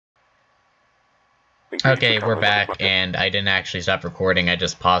Okay, we're back, and I didn't actually stop recording, I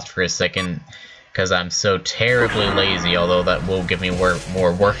just paused for a second, because I'm so terribly lazy, although that will give me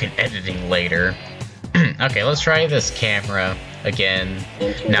more work in editing later. Okay, let's try this camera again,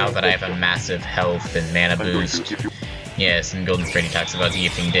 now that I have a massive health and mana boost. Yes, and Golden Freddy talks about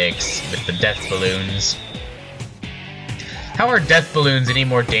eating dicks with the death balloons. How are death balloons any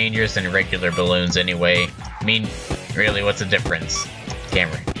more dangerous than regular balloons anyway? I mean, really, what's the difference?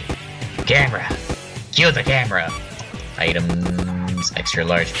 Camera. Camera! Cue the camera! Items, extra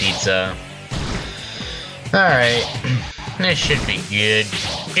large pizza. Alright, this should be good.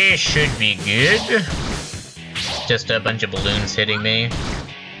 This should be good. Just a bunch of balloons hitting me.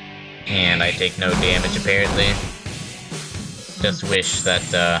 And I take no damage, apparently. Just wish that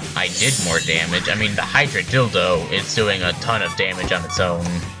I did more damage. I mean, the Hydra Dildo is doing a ton of damage on its own.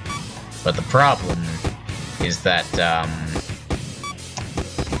 But the problem is that,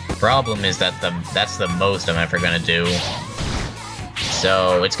 that's the most I'm ever gonna do.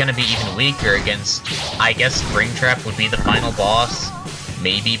 So, it's gonna be even weaker against, I guess Springtrap would be the final boss.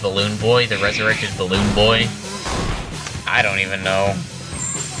 Maybe Balloon Boy, the resurrected Balloon Boy. I don't even know.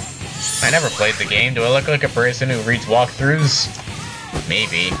 I never played the game. Do I look like a person who reads walkthroughs?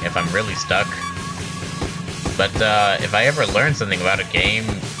 Maybe, if I'm really stuck. But, if I ever learn something about a game,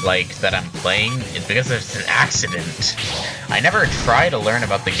 like, that I'm playing, it's because it's an accident. I never try to learn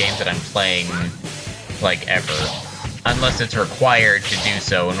about the games that I'm playing, like, ever. Unless it's required to do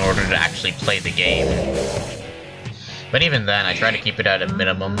so in order to actually play the game. But even then, I try to keep it at a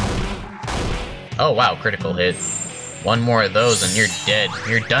minimum. Oh wow, critical hit. One more of those and you're dead.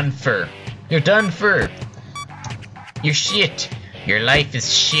 You're done for. You're done for. You're shit. Your life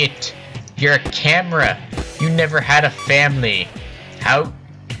is shit. You're a camera. You never had a family. How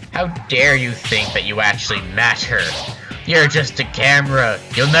dare you think that you actually matter? You're just a camera.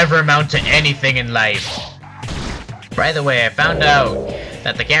 You'll never amount to anything in life. By the way, I found out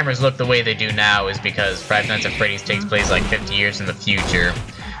that the cameras look the way they do now is because Five Nights at Freddy's takes place like 50 years in the future.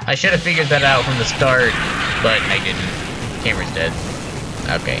 I should have figured that out from the start, but I didn't. Camera's dead.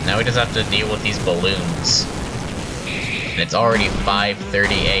 Okay, now we just have to deal with these balloons. And it's already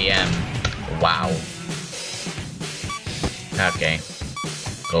 5:30 a.m. Wow. Okay.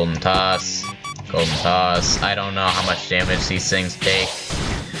 Golden Toss. Golden Toss. I don't know how much damage these things take.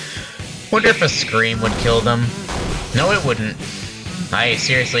 Wonder if a scream would kill them. No, it wouldn't. I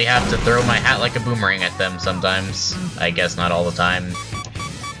seriously have to throw my hat like a boomerang at them sometimes. I guess not all the time.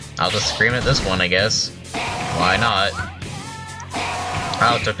 I'll just scream at this one, I guess. Why not?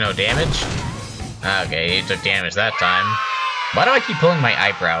 Oh, it took no damage? Okay, it took damage that time. Why do I keep pulling my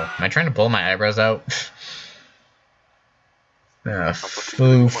eyebrow? Am I trying to pull my eyebrows out?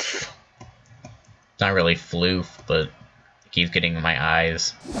 Floof. It's not really floof, but it keeps getting in my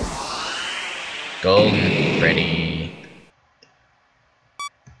eyes. Golden Freddy.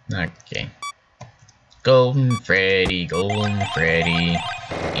 Okay. Golden Freddy,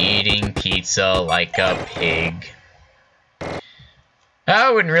 eating pizza like a pig.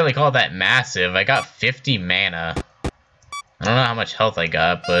 I wouldn't really call that massive. I got 50 mana. I don't know how much health I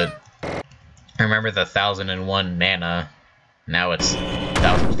got, but I remember the 1001 mana. Now it's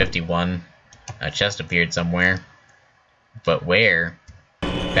 1051. A chest appeared somewhere. But where?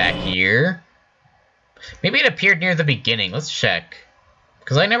 Back here? Maybe it appeared near the beginning. Let's check.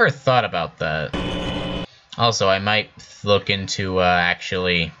 Because I never thought about that. Also, I might look into,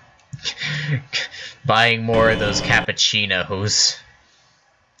 actually buying more of those cappuccinos.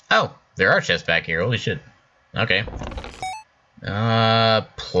 Oh, there are chests back here. Holy shit. Okay.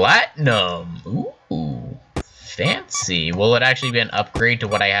 Platinum. Ooh. Fancy. Will it actually be an upgrade to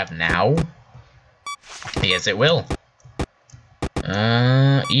what I have now? Yes, it will.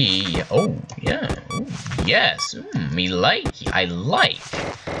 Oh, yeah. Ooh, yes. I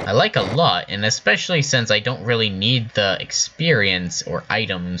like a lot, and especially since I don't really need the experience or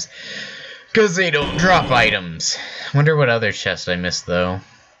items, because they don't drop items. Wonder what other chest I missed, though.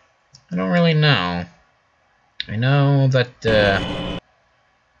 I don't really know. I know that,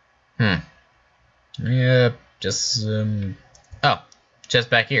 yeah, just, oh, chest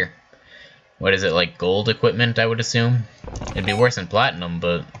back here. What is it, like gold equipment, I would assume? It'd be worse than platinum,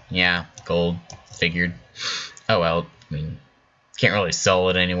 but yeah, gold, figured. Oh well, I mean, can't really sell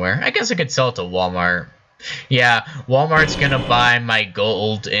it anywhere. I guess I could sell it to Walmart. Yeah, Walmart's gonna buy my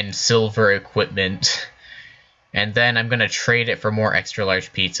gold and silver equipment. And then I'm gonna trade it for more extra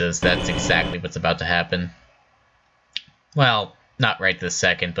large pizzas. That's exactly what's about to happen. Well, not right this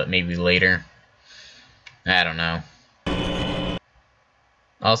second, but maybe later. I don't know.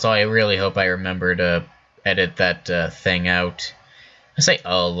 Also, I really hope I remember to edit that thing out. I say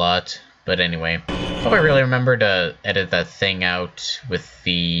a lot. But anyway, hope I really remember to edit that thing out with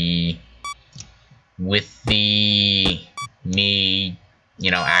the me,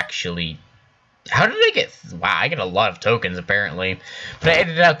 you know, actually. How did I get? Wow, I get a lot of tokens apparently, but I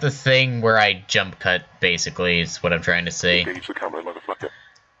edited out the thing where I jump cut. Basically, is what I'm trying to say. Engage the camera, motherfucker.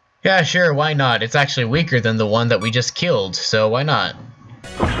 Yeah, sure, why not? It's actually weaker than the one that we just killed, so why not?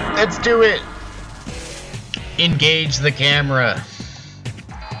 Let's do it! Engage the camera.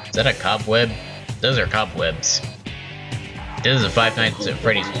 Is that a cobweb? Those are cobwebs. This is a Five Nights at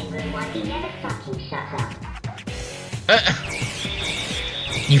Freddy's.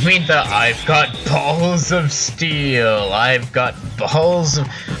 You mean the I've got balls of steel? I've got balls of...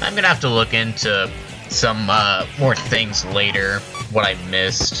 I'm gonna have to look into some more things later, what I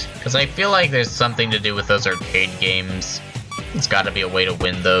missed. Because I feel like there's something to do with those arcade games. There's gotta be a way to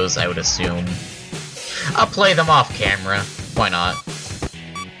win those, I would assume. I'll play them off camera. Why not?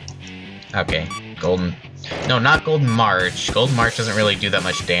 Okay, Golden... No, not Golden March. Golden March doesn't really do that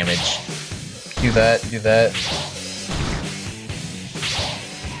much damage. Do that, do that.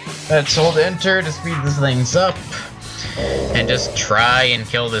 Let's hold enter to speed these things up. And just try and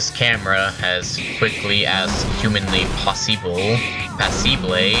kill this camera as quickly as humanly possible.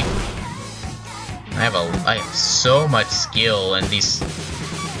 Possible. I have so much skill in these,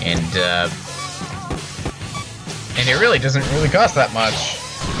 and it really doesn't really cost that much.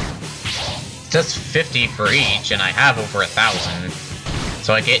 Just 50 for each, and I have over 1,000.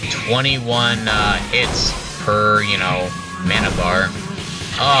 So I get 21 hits per, you know, mana bar.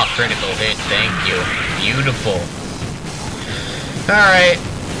 Oh, critical hit, thank you. Beautiful. Alright,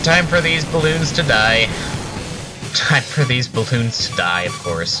 time for these balloons to die. Time for these balloons to die, of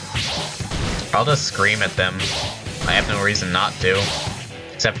course. I'll just scream at them. I have no reason not to.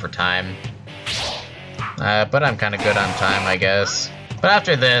 Except for time. But I'm kinda good on time, I guess. But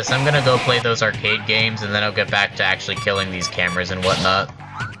after this, I'm gonna go play those arcade games, and then I'll get back to actually killing these cameras and whatnot.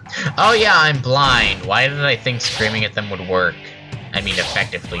 Oh yeah, I'm blind. Why did I think screaming at them would work? I mean,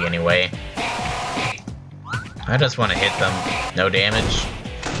 effectively, anyway. I just want to hit them. No damage.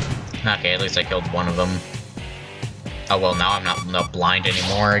 Okay, at least I killed one of them. Oh well, now I'm not blind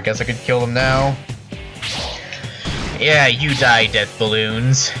anymore. I guess I could kill them now. Yeah, you die, death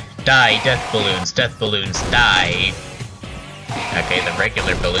balloons. Die, death balloons. Death balloons, die. Okay, the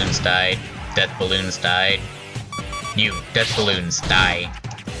regular balloons died. Death balloons died. You, death balloons, die.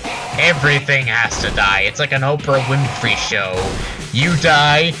 Everything has to die. It's like an Oprah Winfrey show. You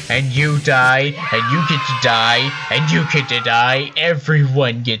die, and you die, and you get to die, and you get to die.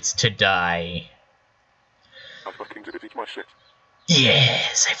 Everyone gets to die. I fucking did it, eat my shit.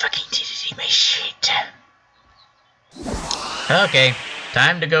 Yes, I fucking did it, eat my shit. Okay,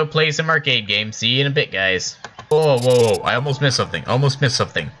 time to go play some arcade games. See you in a bit, guys. Whoa, whoa, whoa, I almost missed something. Almost missed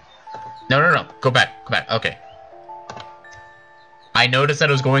something. No. Go back, okay. I noticed that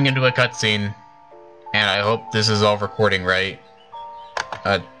I was going into a cutscene, and I hope this is all recording right.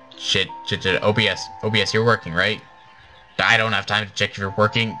 Shit. OBS, you're working, right? I don't have time to check if you're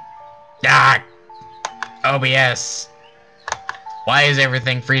working. Ah! OBS! Why is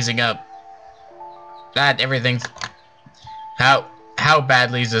everything freezing up? Everything's... How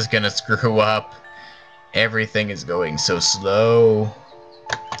badly is this gonna screw up? Everything is going so slow.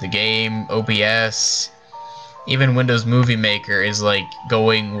 The game, OBS... Even Windows Movie Maker is like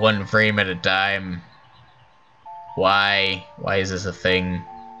going 1 frame at a time. Why? Why is this a thing?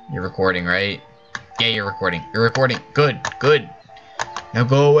 You're recording, right? Yeah, you're recording. You're recording. Good. Now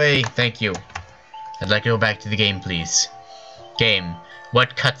go away. Thank you. I'd like to go back to the game, please. Game,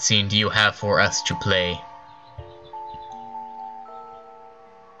 what cutscene do you have for us to play?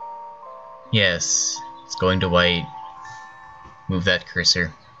 Yes, it's going to white. Move that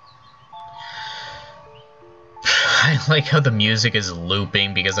cursor. I like how the music is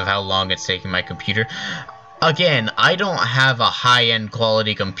looping because of how long it's taking my computer. Again, I don't have a high-end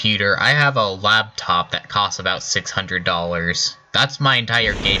quality computer. I have a laptop that costs about $600. That's my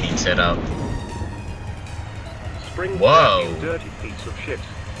entire gaming setup. Whoa. You dirty piece of shit.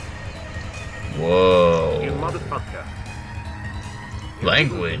 Whoa. You motherfucker.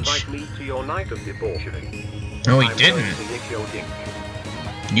 Language. Invite me to your night of debauchery. No, he didn't.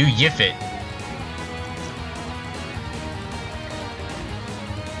 You yiff it.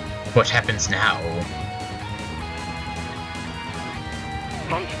 What happens now?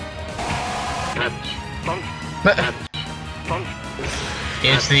 Punch. Punch. Punch.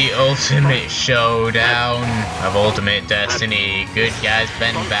 It's the ultimate showdown of Ultimate Destiny. Good guys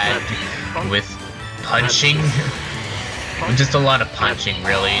been bad with punching. Just a lot of punching,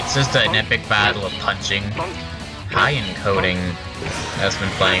 really. It's just an epic battle of punching. high encoding that's been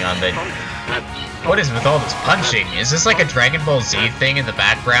playing on the... What is with all this punching? Is this like a Dragon Ball Z thing in the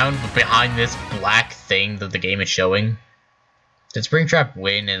background, but behind this black thing that the game is showing? Did Springtrap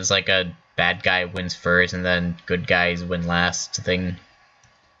win as like a bad guy wins first and then good guys win last thing?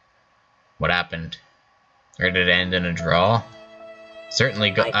 What happened? Or did it end in a draw?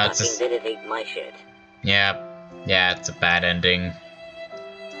 Certainly go. I fucking did it, ate my shit. Yeah, it's a bad ending.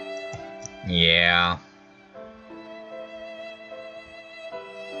 Yeah.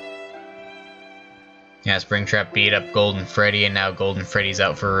 Yeah, Springtrap beat up Golden Freddy, and now Golden Freddy's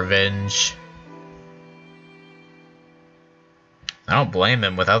out for revenge. I don't blame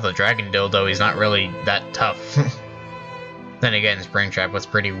him. Without the Dragon Dildo, he's not really that tough. Then again, Springtrap was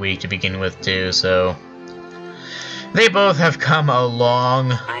pretty weak to begin with, too, so... They both have come a long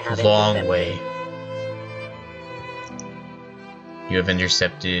way. You have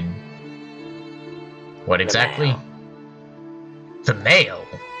intercepted... What exactly? The mail?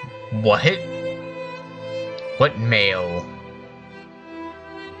 What? What mail?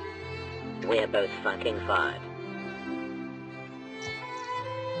 We're both fucking fired.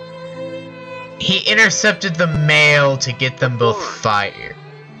 He intercepted the mail to get them both fired.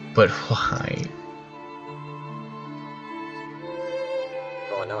 But why?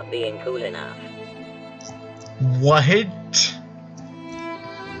 For not being cool enough. What?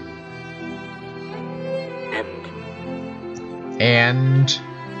 And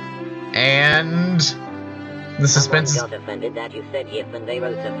the suspense. Someone got offended that you said yip and they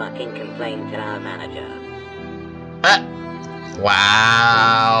wrote a fucking complaint to our manager.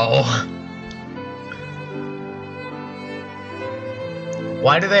 Wow.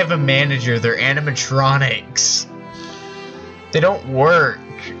 Why do they have a manager? They're animatronics. They don't work.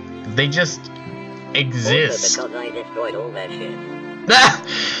 They just exist. Also because I destroyed all their shit.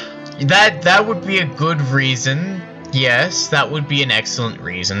 That would be a good reason. Yes, that would be an excellent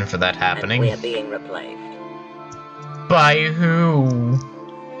reason for that happening. And we're being replaced. By who?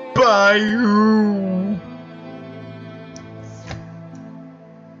 By who?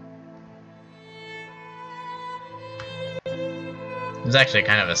 It's actually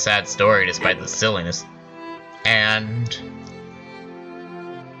kind of a sad story despite the silliness. And...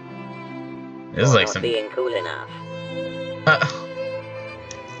 This is like some... being cool enough.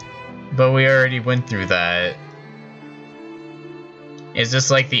 But we already went through that. Is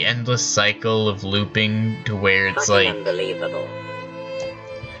this like the endless cycle of looping to where it's fucking like... unbelievable.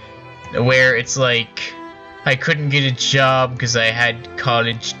 Where it's like... I couldn't get a job because I had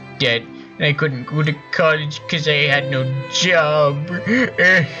college debt. And I couldn't go to college because I had no job.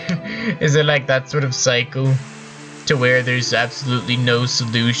 Is it like that sort of cycle? To where there's absolutely no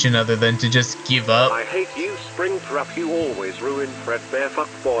solution other than to just give up? I hate you, Springtrap. You always ruin Fredbear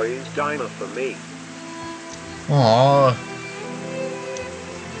Fuckboy's diner for me. Aww.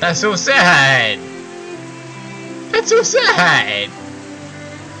 That's so sad. That's so sad.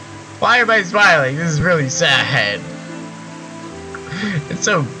 Why am I smiling? This is really sad. It's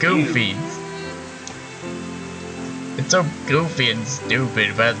so goofy. It's so goofy and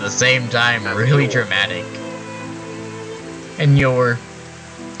stupid, but at the same time, really dramatic. And your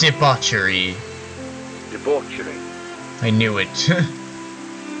debauchery. Debauchery. I knew it.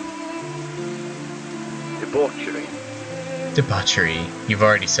 Debauchery. Debauchery. You've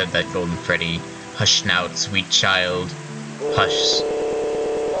already said that, Golden Freddy. Hush now, sweet child. Hush.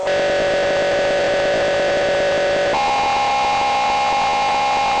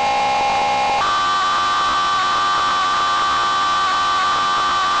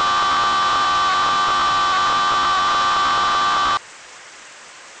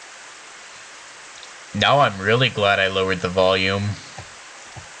 Now I'm really glad I lowered the volume.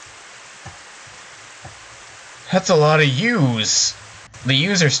 That's a lot of U's. The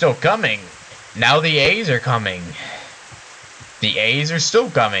U's are still coming. Now the A's are coming. The A's are still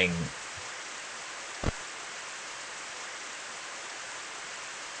coming.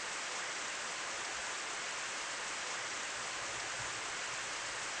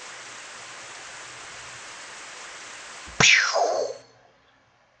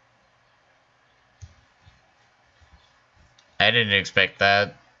 I didn't expect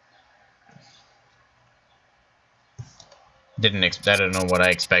that. I don't know what I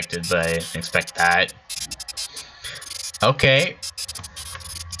expected, but I didn't expect that. Okay.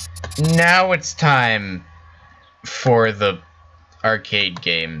 Now it's time for the arcade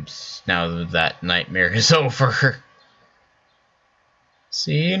games. Now that nightmare is over.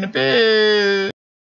 See you in a bit.